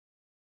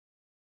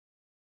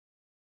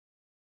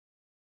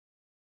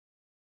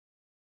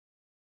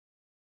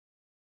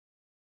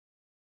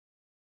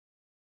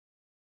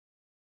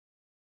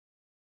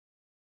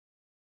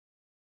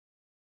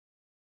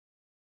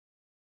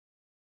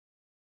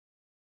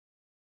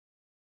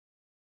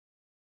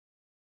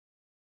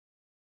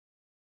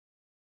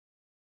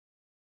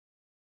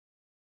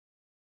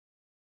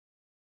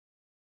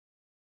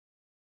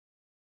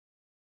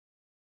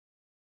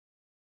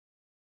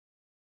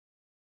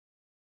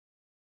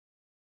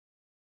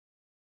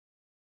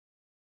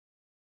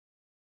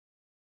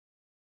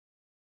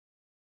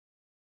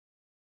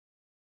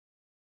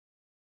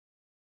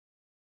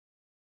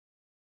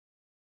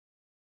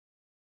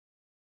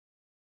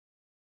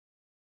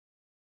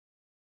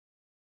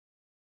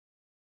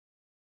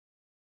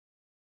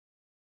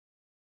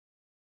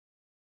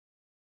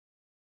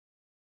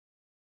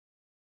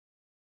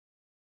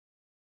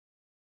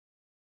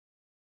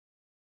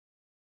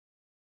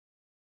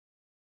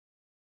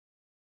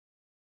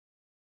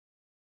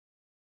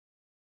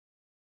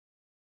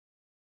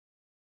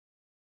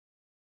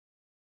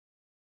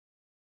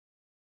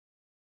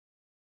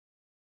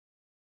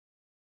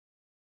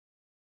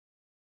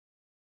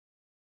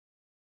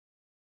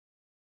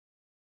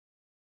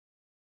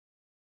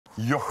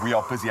Yuck, we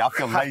are busy. I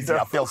feel lazy.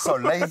 I feel so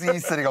lazy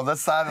sitting on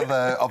this side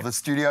of the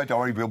studio. Don't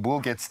worry,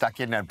 we'll get stuck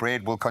in, and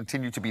Bread will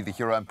continue to be the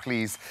hero. And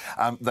please,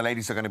 the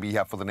ladies are going to be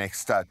here for the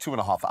next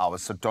 2.5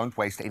 hours, so don't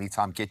waste any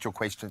time. Get your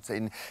questions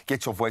in,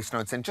 get your voice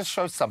notes in. Just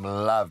show some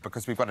love,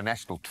 because we've got a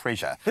national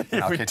treasure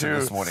in our kitchen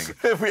this morning.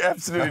 We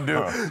absolutely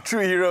do.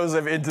 True heroes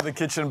have entered the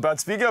kitchen. But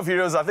speaking of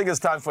heroes, I think it's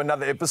time for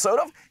another episode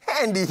of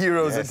Handy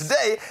Heroes. Yes. And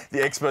today,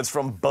 the experts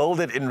from Build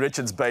It in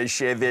Richards Bay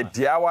share their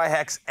DIY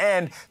hacks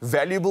and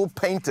valuable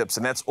paint tips.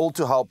 And that's all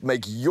to help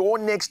make your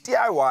next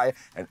DIY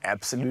an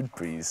absolute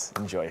breeze.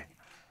 Enjoy.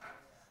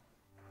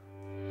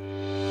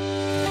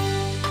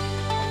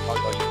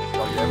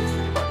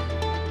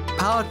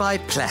 Powered by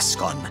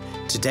PLASCON,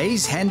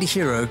 today's handy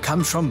hero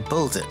comes from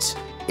Build It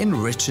in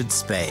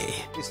Richards Bay.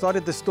 We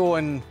started the store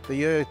in the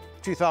year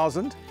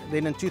 2000.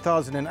 Then in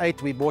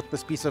 2008, we bought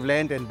this piece of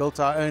land and built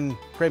our own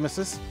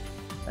premises.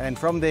 And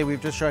from there,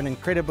 we've just shown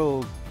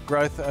incredible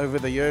growth over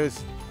the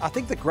years. I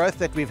think the growth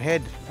that we've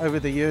had over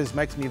the years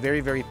makes me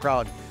very, very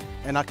proud.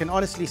 And I can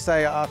honestly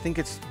say I think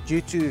it's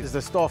due to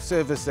the staff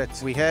service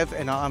that we have,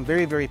 and I'm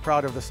very, very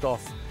proud of the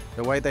staff,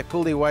 the way they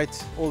pull their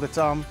weight all the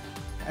time.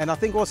 And I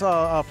think also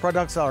our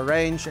products, our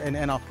range and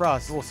our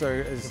price also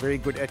is a very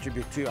good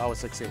attribute to our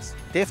success.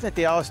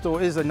 Definitely our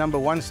store is the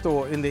 #1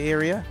 store in the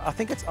area. I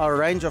think it's our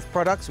range of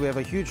products. We have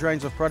a huge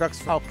range of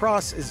products. Our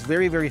price is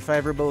very, very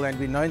favorable, and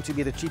we're known to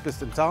be the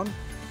cheapest in town.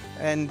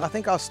 And I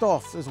think our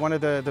staff is one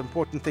of the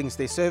important things.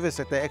 Their service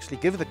that they actually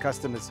give the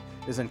customers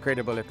is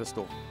incredible at the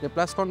store. The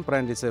PLASCON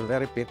brand is a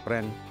very big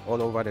brand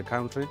all over the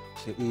country.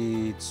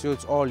 It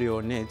suits all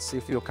your needs.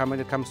 If your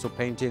company comes to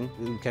painting,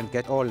 you can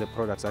get all the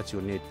products that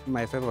you need.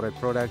 My favorite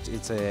product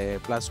is a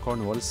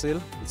PLASCON wholesale.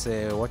 It's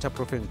a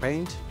waterproofing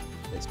paint.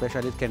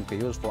 Especially it can be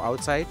used for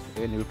outside,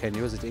 and you can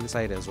use it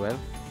inside as well.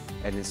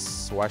 And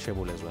it's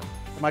washable as well.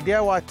 My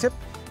DIY tip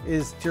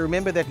is to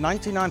remember that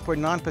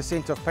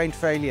 99.9% of paint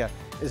failure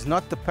is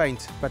not the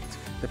paint, but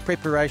the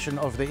preparation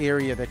of the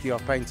area that you are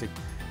painting.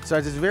 So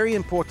it is very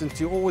important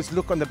to always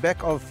look on the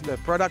back of the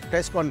product.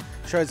 PLASCON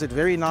shows it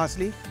very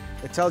nicely.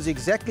 It tells you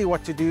exactly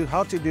what to do,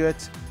 how to do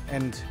it,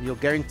 and you'll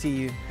guarantee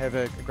you have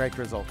a great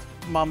result.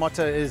 My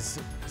motto is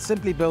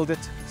simply build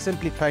it,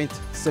 simply paint,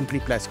 simply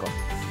PLASCON.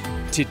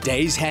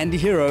 Today's Handy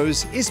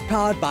Heroes is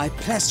powered by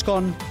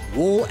PLASCON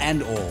Wall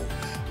and All.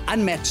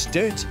 Unmatched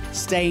dirt,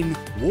 stain,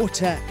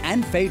 water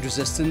and fade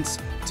resistance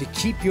to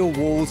keep your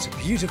walls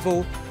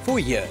beautiful for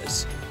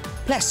years.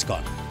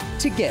 PLASCON.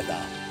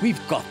 Together, we've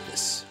got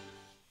this.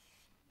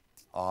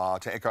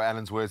 To echo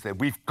Alan's words there,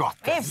 we've got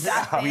this.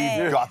 Exactly.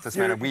 We've got this,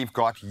 man, and we've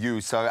got you.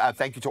 So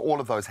thank you to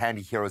all of those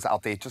handy heroes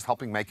out there, just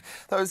helping make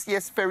those,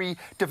 yes, very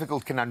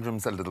difficult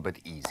conundrums a little bit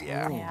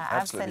easier. Yeah,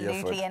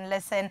 absolutely. And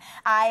listen,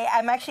 I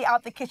am actually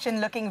out the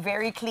kitchen looking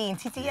very clean.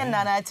 Titi and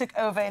Nana took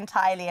over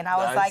entirely, and I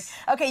was like,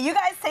 okay, you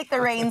guys take the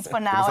reins for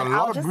now, and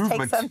I'll just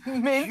take some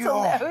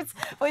mental notes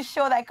for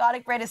sure. That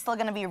garlic bread is still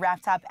going to be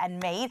wrapped up and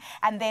made.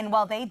 And then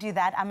while they do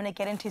that, I'm going to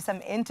get into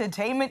some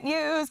entertainment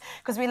news,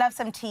 because we love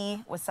some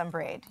tea with some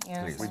bread. You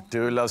know? We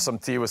do love some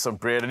tea with some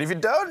bread. And if you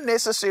don't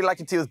necessarily like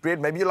your tea with bread,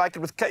 maybe you like it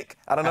with cake.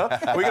 I don't know.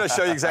 We're going to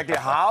show you exactly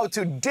how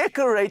to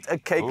decorate a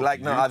cake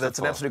like no other. It's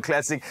an absolute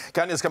classic.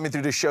 Kanya's coming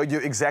through to show you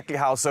exactly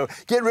how. So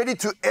get ready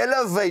to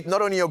elevate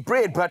not only your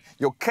bread, but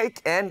your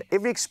cake and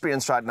every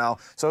experience right now.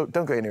 So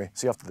don't go anywhere.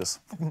 See you after this.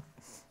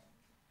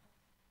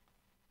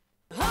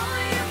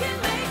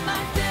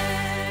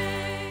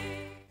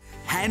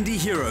 Handy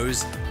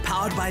Heroes,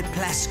 powered by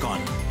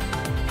PLASCON.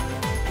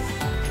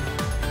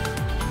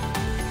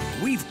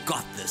 We've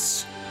got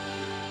this.